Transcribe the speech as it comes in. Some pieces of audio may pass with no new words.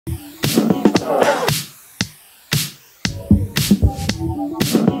What's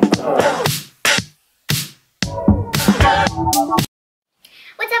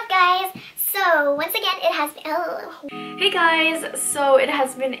up, guys? So once again it has been Hey guys, so it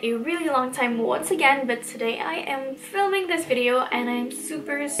has been a really long time once again, but today I am filming this video and I'm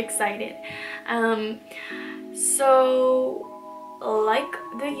super excited. So like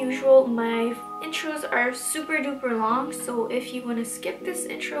the usual, my intros are super duper long, so if you want to skip this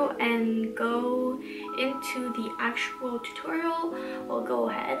intro and go into the actual tutorial, well, go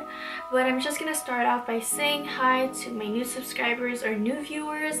ahead. But I'm just gonna start off by saying hi to my new subscribers or new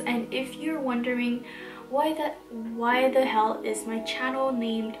viewers, and if you're wondering why the hell is my channel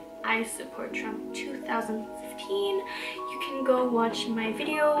named I Support Trump 2015, you can go watch my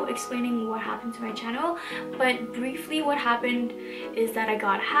video explaining what happened to my channel. But briefly, what happened is that I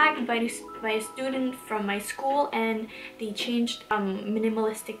got hacked by a student from my school, and they changed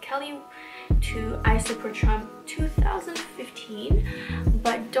MINIMALISTIKELLY to I Support Trump 2015.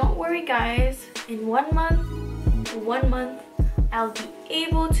 But don't worry guys, in 1 month I'll be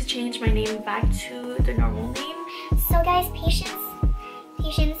able to change my name back to the normal name. So guys, patience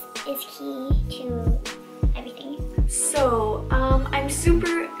is key to everything. So I'm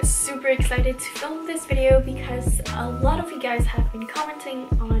super excited to film this video because a lot of you guys have been commenting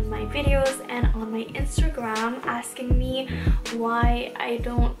on my videos and on my Instagram asking me why I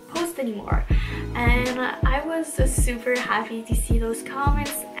don't post anymore, and I was super happy to see those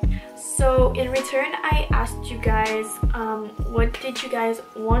comments. So in return, I asked you guys what did you guys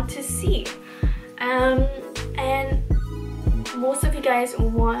want to see, and most of you guys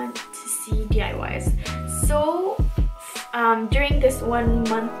want to see DIYs. So during this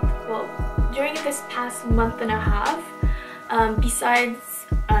during this past month and a half, besides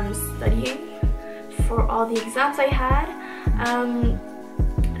studying for all the exams I had,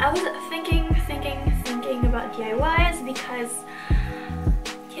 I was thinking about DIYs because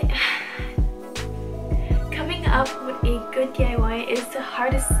coming up with a good DIY is the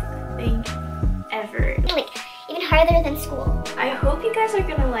hardest thing ever. Like, even harder than school. I hope you guys are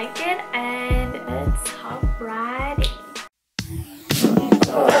gonna like it, and let's hop right in.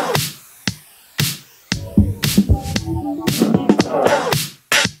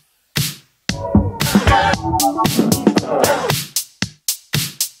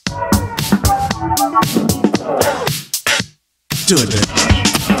 Do it.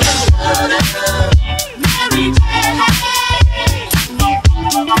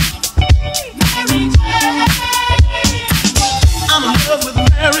 I'm in love with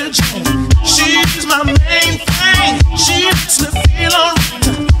marriage. She's my main thing. She makes me feel alright.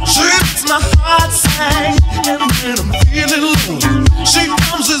 She makes my heart sing. And when I'm feeling low, she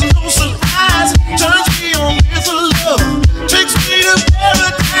comes as no surprise. Turns me on with her love. Takes me to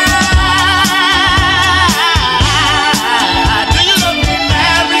paradise. Do you love me,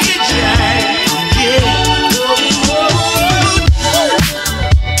 Mary Jane? Yeah.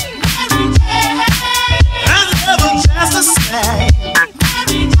 I love her just the same.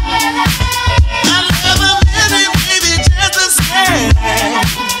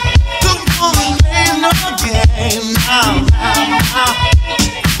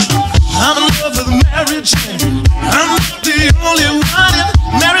 I'm in love with marriage. I'm not the only one.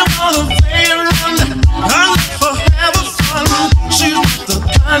 Marijuana play around. I love her having fun. She's not the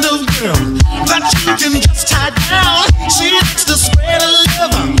kind of girl that you can just tie down. She likes to spread a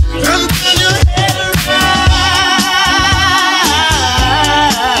love and turn your head around.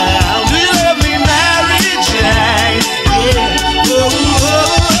 Do you love me, Mary Jane? Yeah.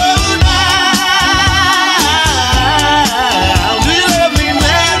 Do you love me,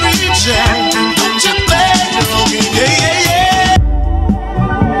 Mary Jane? Don't you play on me? Yeah, yeah, yeah.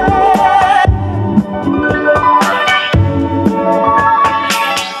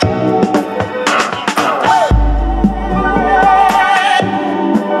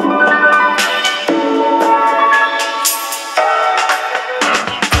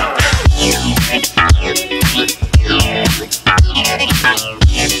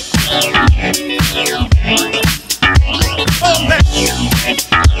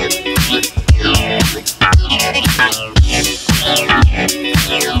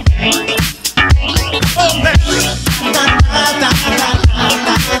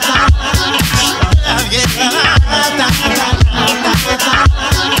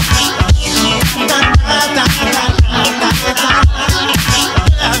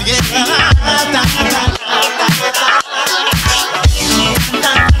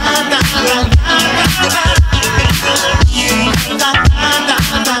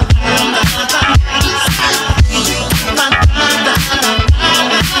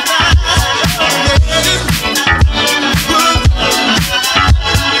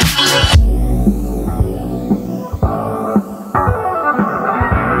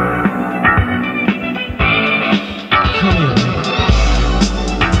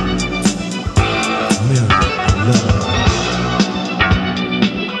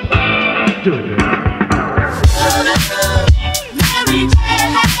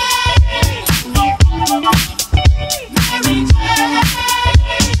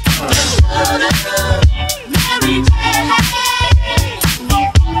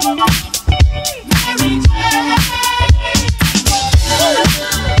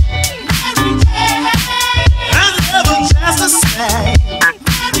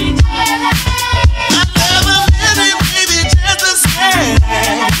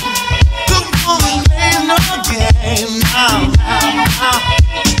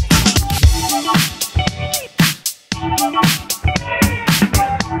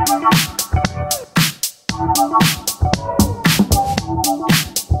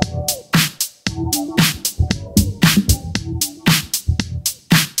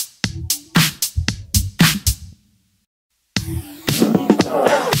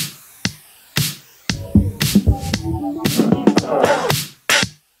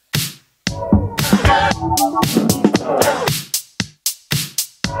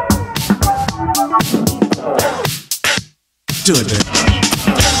 Do it, baby.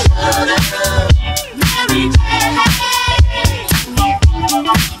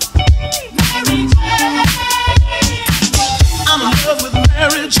 I'm in love with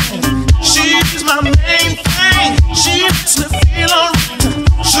Mary Jane. She's my main thing. She makes me feel alright.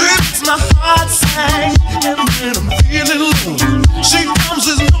 She makes my heart sing. And when I'm feeling low, she comes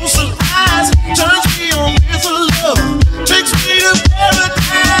as no surprise. Turns me on with her love. Takes me to paradise.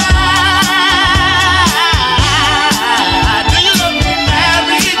 Do you love me,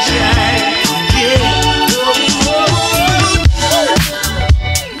 Mary Jane? Yeah. Oh,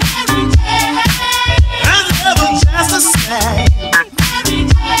 I love her just the same.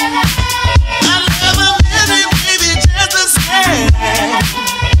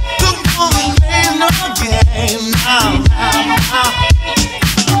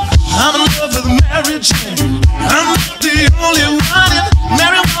 I'm in love with Mary Jane. I'm not the only one.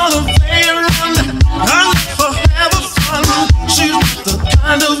 Mary wanna play around. I love her, have fun. She's not the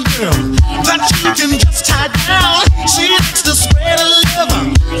kind of girl that you can just tie down. She likes to spread a love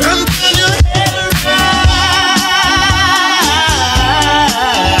and turn your head around.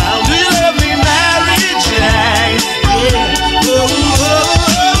 Do you love me, Mary Jane? Yeah. Oh, oh, oh.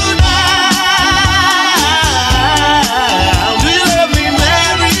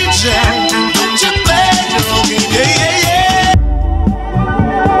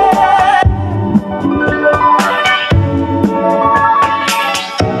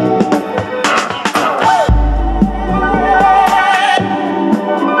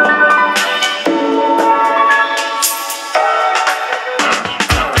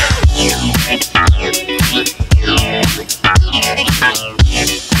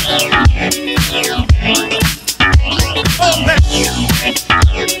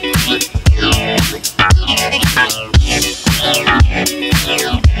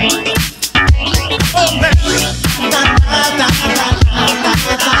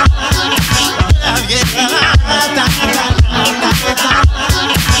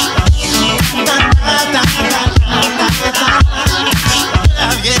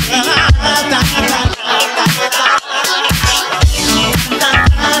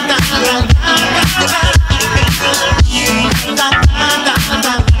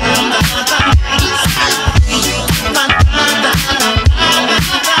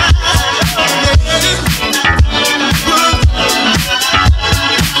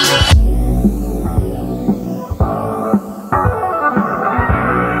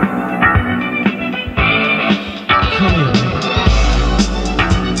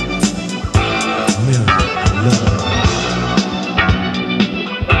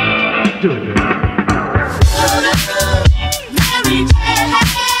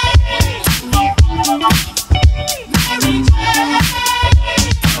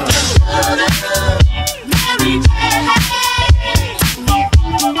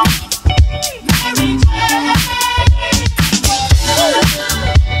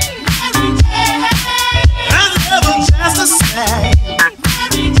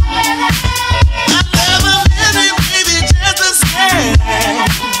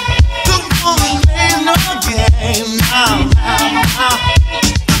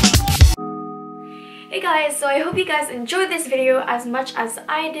 Hey guys, so I hope you guys enjoyed this video as much as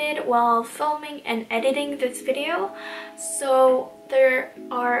I did while filming and editing this video. So there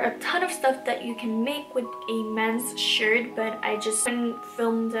are a ton of stuff that you can make with a men's shirt, but I just couldn't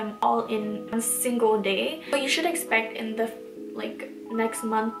film them all in one single day. So you should expect in the next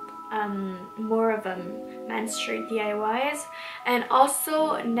month more of men's shirt DIYs. And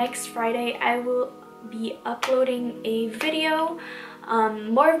also next Friday I will be uploading a video,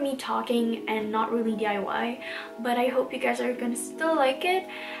 more of me talking and not really DIY, but I hope you guys are gonna still like it.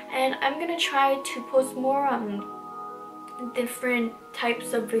 And I'm gonna try to post more different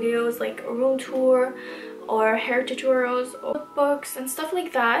types of videos like a room tour or hair tutorials or books and stuff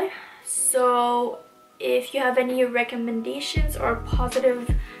like that. So if you have any recommendations or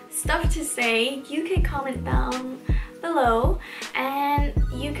positive stuff to say, you can comment down below, and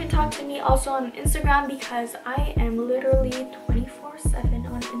you can talk to me also on Instagram because I am literally 24/7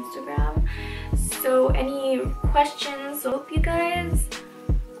 on Instagram. So any questions, I hope you guys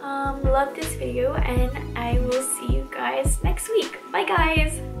love this video, and I will see you guys next week. Bye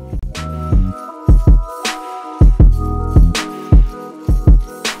guys.